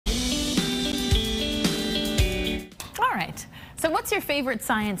right. So what's your favorite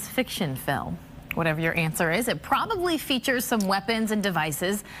science fiction film? Whatever your answer is, it probably features some weapons and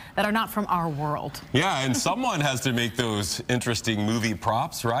devices that are not from our world. Yeah, and someone has to make those interesting movie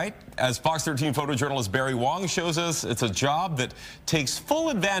props, right? As Fox 13 photojournalist Barry Wong shows us, it's a job that takes full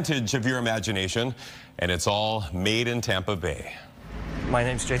advantage of your imagination, and it's all made in Tampa Bay. My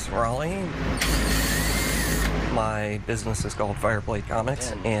name's Jason Rawley. My business is called Fireblade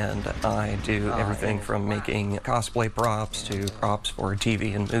Comics, and I do everything from making cosplay props to props for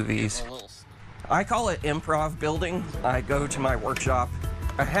TV and movies. I call it improv building. I go to my workshop.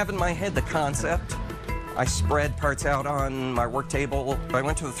 I have in my head the concept. I spread parts out on my work table. I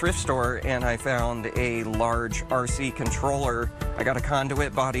went to the thrift store and I found a large RC controller. I got a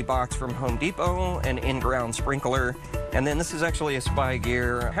conduit body box from Home Depot, an in-ground sprinkler, and then this is actually a Spy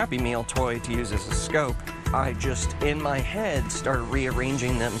Gear Happy Meal toy to use as a scope. I just, in my head, start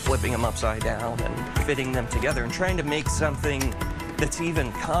rearranging them, flipping them upside down, and fitting them together, and trying to make something that's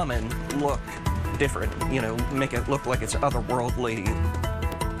even common look different, you know, make it look like it's otherworldly.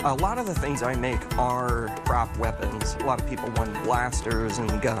 A lot of the things I make are prop weapons. A lot of people want blasters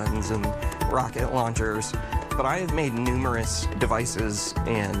and guns and rocket launchers, but I have made numerous devices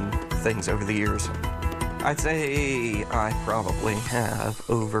and things over the years. I'd say I probably have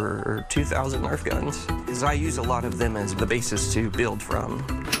over 2,000 Nerf guns, because I use a lot of them as the basis to build from.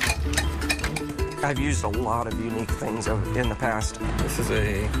 I've used a lot of unique things in the past. This is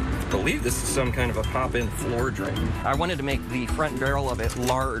I believe this is some kind of a pop-in floor drain. I wanted to make the front barrel of it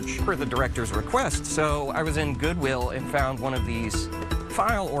large per the director's request, so I was in Goodwill and found one of these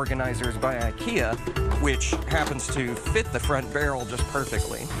file organizers by IKEA, which happens to fit the front barrel just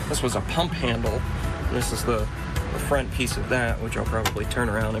perfectly. This was a pump handle. This is the front piece of that, which I'll probably turn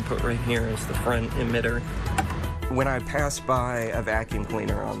around and put right here as the front emitter. When I pass by a vacuum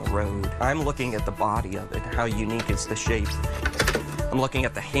cleaner on the road, I'm looking at the body of it, how unique is the shape. I'm looking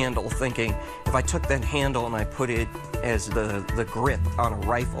at the handle, thinking, if I took that handle and I put it as the grip on a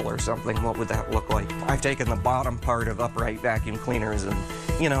rifle or something, what would that look like? I've taken the bottom part of upright vacuum cleaners and,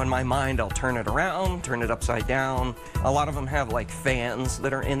 you know, in my mind, I'll turn it around, turn it upside down. A lot of them have like fans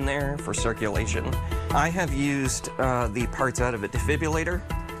that are in there for circulation. I have used the parts out of a defibrillator,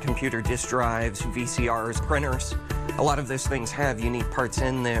 computer disk drives, VCRs, printers. A lot of those things have unique parts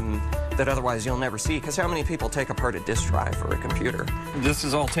in them that otherwise you'll never see, because how many people take apart a disk drive for a computer? This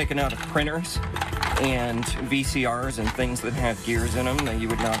is all taken out of printers and VCRs and things that have gears in them that you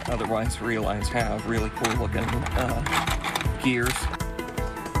would not otherwise realize have really cool looking gears.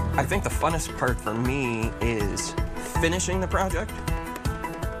 I think the funnest part for me is finishing the project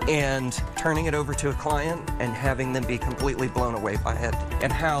and turning it over to a client and having them be completely blown away by it.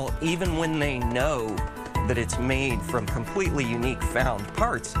 And how even when they know that it's made from completely unique found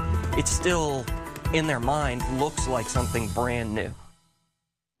parts, it still, in their mind, looks like something brand new.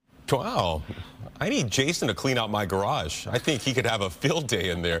 Wow. I need Jason to clean out my garage. I think he could have a field day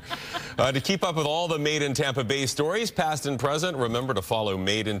in there. To keep up with all the Made in Tampa Bay stories, past and present, remember to follow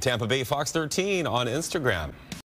Made in Tampa Bay Fox 13 on Instagram.